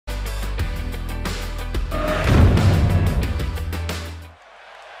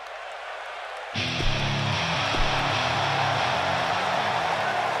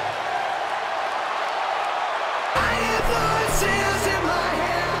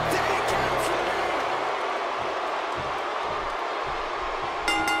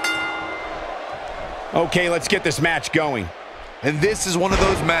Okay, let's get this match going. And this is one of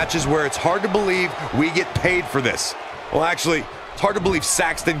those matches where it's hard to believe we get paid for this. Well, actually, it's hard to believe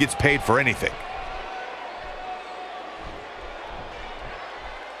Saxton gets paid for anything.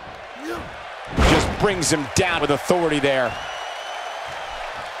 Just brings him down with authority there.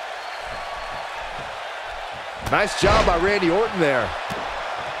 Nice job by Randy Orton there.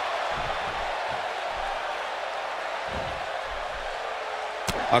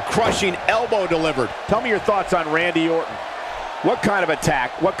 A crushing elbow delivered. Tell me your thoughts on Randy Orton. What kind of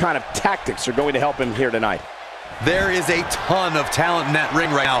attack, what kind of tactics are going to help him here tonight? There is a ton of talent in that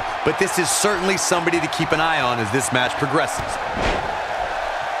ring right now, but this is certainly somebody to keep an eye on as this match progresses.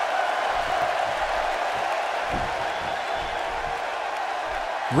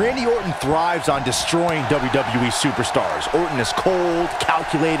 Randy Orton thrives on destroying WWE superstars. Orton is cold,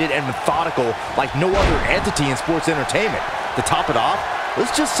 calculated, and methodical like no other entity in sports entertainment. To top it off,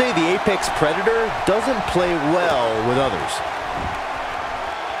 let's just say the Apex Predator doesn't play well with others.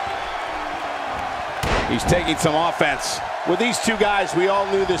 He's taking some offense. With these two guys, we all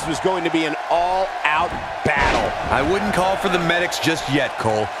knew this was going to be an all-out battle. I wouldn't call for the medics just yet,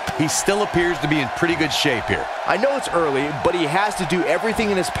 Cole. He still appears to be in pretty good shape here. I know it's early, but he has to do everything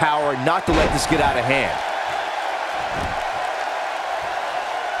in his power not to let this get out of hand.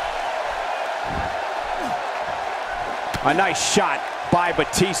 A nice shot by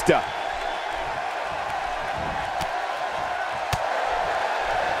Batista.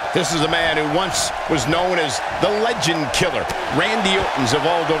 This is a man who once was known as the Legend Killer. Randy Orton's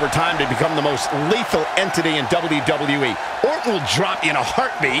evolved over time to become the most lethal entity in WWE. Orton will drop you in a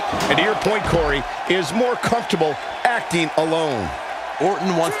heartbeat, and to your point, Corey, is more comfortable acting alone.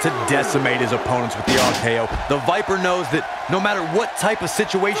 Orton wants to decimate his opponents with the RKO. The Viper knows that no matter what type of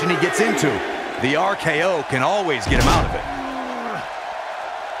situation he gets into, the RKO can always get him out of it.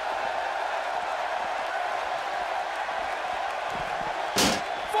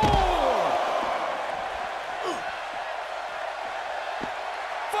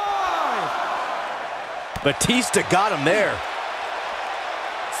 Batista got him there.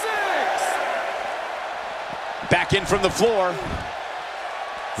 6. Back in from the floor.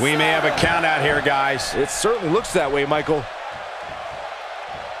 We may have a count out here, guys. It certainly looks that way, Michael.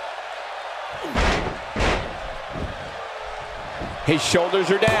 His shoulders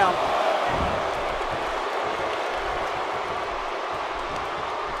are down.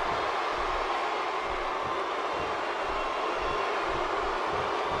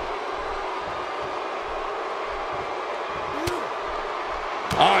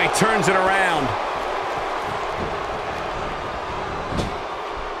 Oh, he turns it around.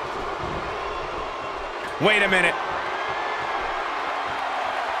 Wait a minute.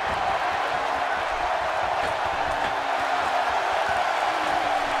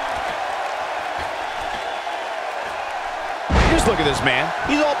 Just look at this man.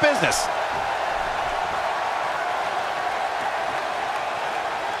 He's all business.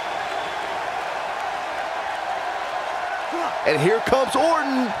 And here comes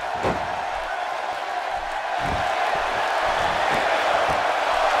Orton.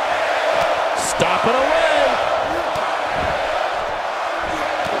 Stop it away.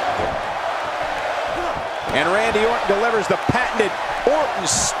 And Randy Orton delivers the patented Orton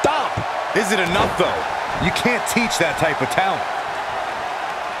stomp. Is it enough, though? You can't teach that type of talent.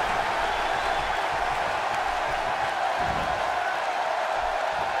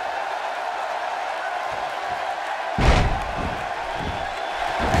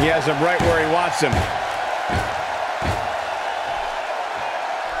 He has him right where he wants him.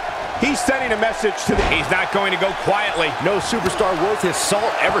 He's sending a message to the... He's not going to go quietly. No superstar worth his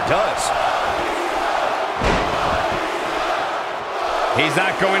salt ever does. He's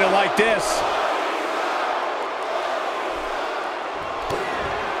not going to like this.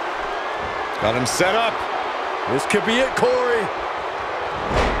 Got him set up. This could be it, Corey.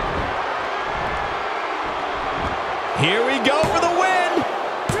 Here we go for the win.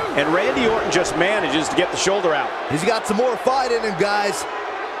 And Randy Orton just manages to get the shoulder out. He's got some more fight in him, guys.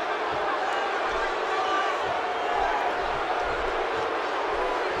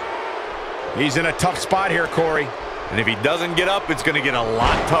 He's in a tough spot here, Corey. And if he doesn't get up, it's going to get a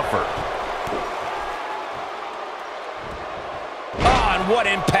lot tougher. Oh, and what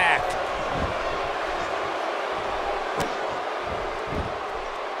impact.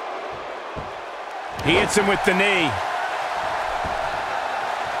 He hits him with the knee.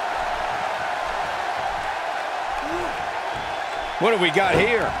 What have we got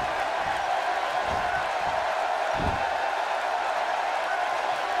here?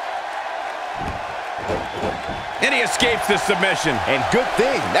 And he escapes the submission. And good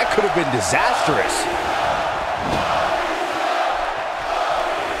thing, that could have been disastrous.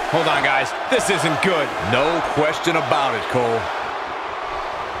 Hold on, guys. This isn't good. No question about it, Cole.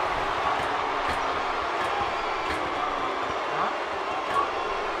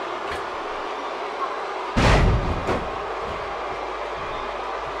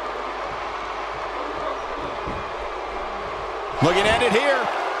 Looking at it here.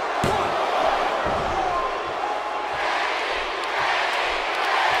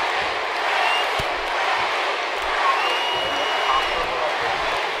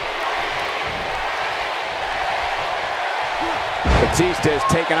 Batista has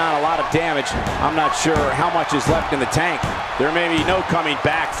taken on a lot of damage. I'm not sure how much is left in the tank. There may be no coming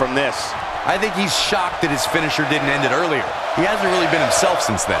back from this. I think he's shocked that his finisher didn't end it earlier. He hasn't really been himself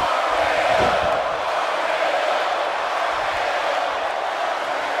since then.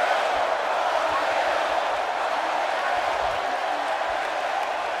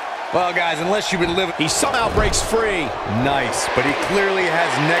 Well, guys, unless you've been living... He somehow breaks free. Nice, but he clearly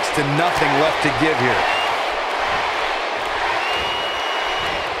has next to nothing left to give here.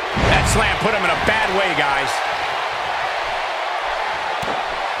 That slam put him in a bad way, guys.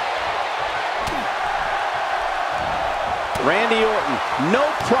 Randy Orton, no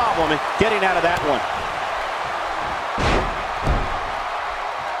problem in getting out of that one.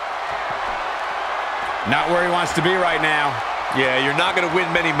 Not where he wants to be right now. Yeah, you're not going to win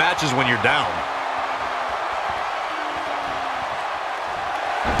many matches when you're down.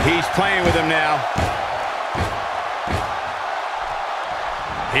 He's playing with him now.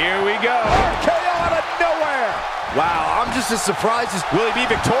 Here we go. RKO out of nowhere. Wow, I'm just as surprised as... Will he be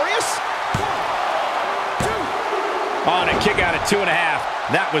victorious? On a kick out at 2.5.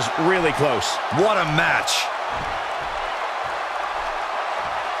 That was really close. What a match.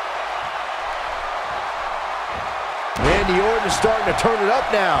 Randy Orton is starting to turn it up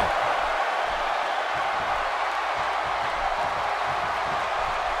now.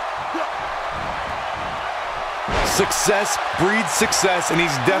 Success breeds success, and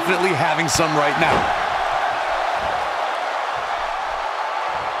he's definitely having some right now.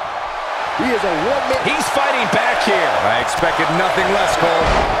 He is a one-man... He's fighting back here. I expected nothing less, Cole.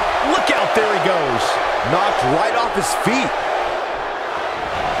 Look out, there he goes. Knocked right off his feet.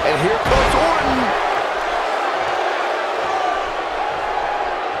 And here comes Orton.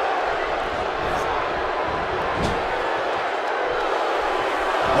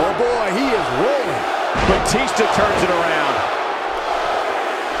 Oh boy, he is rolling. Batista turns it around.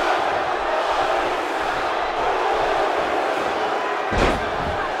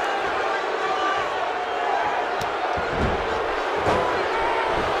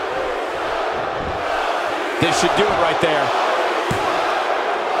 This should do it right there.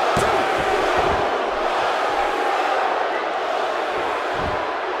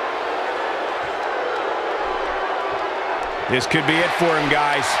 This could be it for him,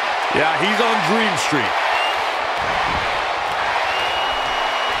 guys. Yeah, he's on Dream Street.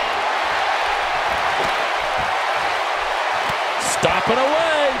 Stopping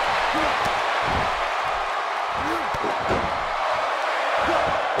away.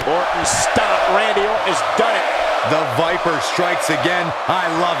 Orton stopped. Randy Orton has done it. The Viper strikes again. I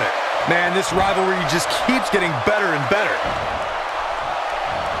love it. Man, this rivalry just keeps getting better and better.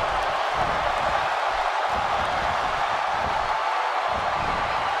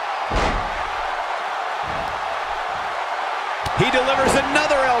 He delivers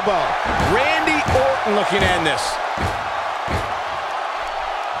another elbow. Randy Orton looking to end this.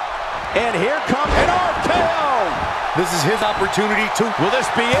 And here comes an RKO. This is his opportunity to... Will this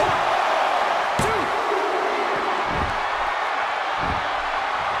be it?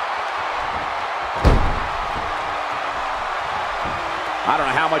 I don't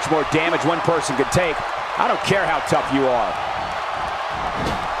know how much more damage one person could take. I don't care how tough you are.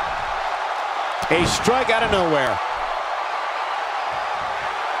 A strike out of nowhere.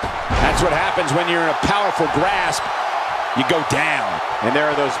 That's what happens when you're in a powerful grasp. You go down. And there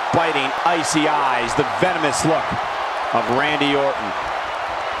are those biting, icy eyes, the venomous look of Randy Orton.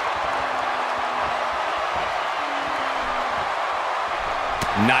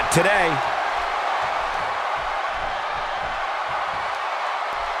 Not today.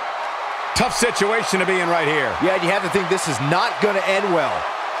 Tough situation to be in right here. Yeah, you have to think this is not going to end well.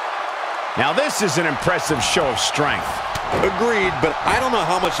 Now this is an impressive show of strength. Agreed, but I don't know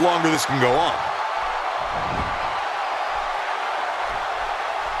how much longer this can go on.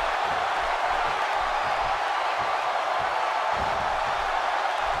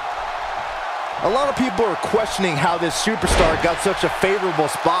 A lot of people are questioning how this superstar got such a favorable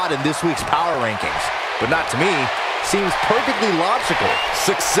spot in this week's power rankings. But not to me. Seems perfectly logical.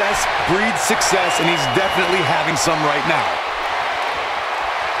 Success breeds success, and he's definitely having some right now.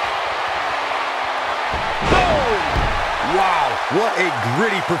 Oh! Wow, what a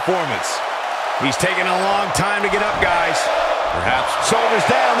gritty performance. He's taking a long time to get up, guys. Perhaps. Shoulders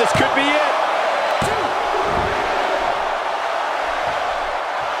down, this could be it.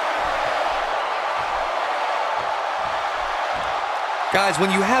 Guys,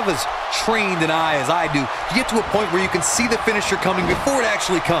 when you have as trained an eye as I do, you get to a point where you can see the finisher coming before it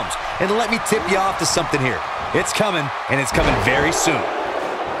actually comes. And let me tip you off to something here. It's coming, and it's coming very soon.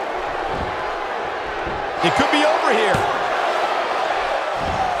 It could be over here.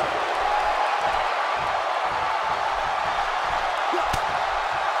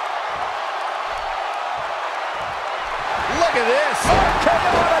 Look at this.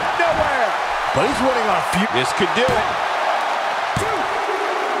 Coming out of nowhere. But he's running on fumes. This could do it.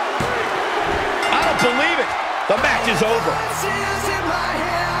 I don't believe it. The match is over.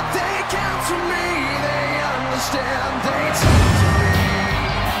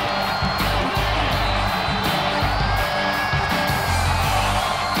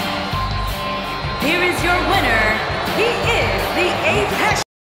 Here is your winner. He is the Apex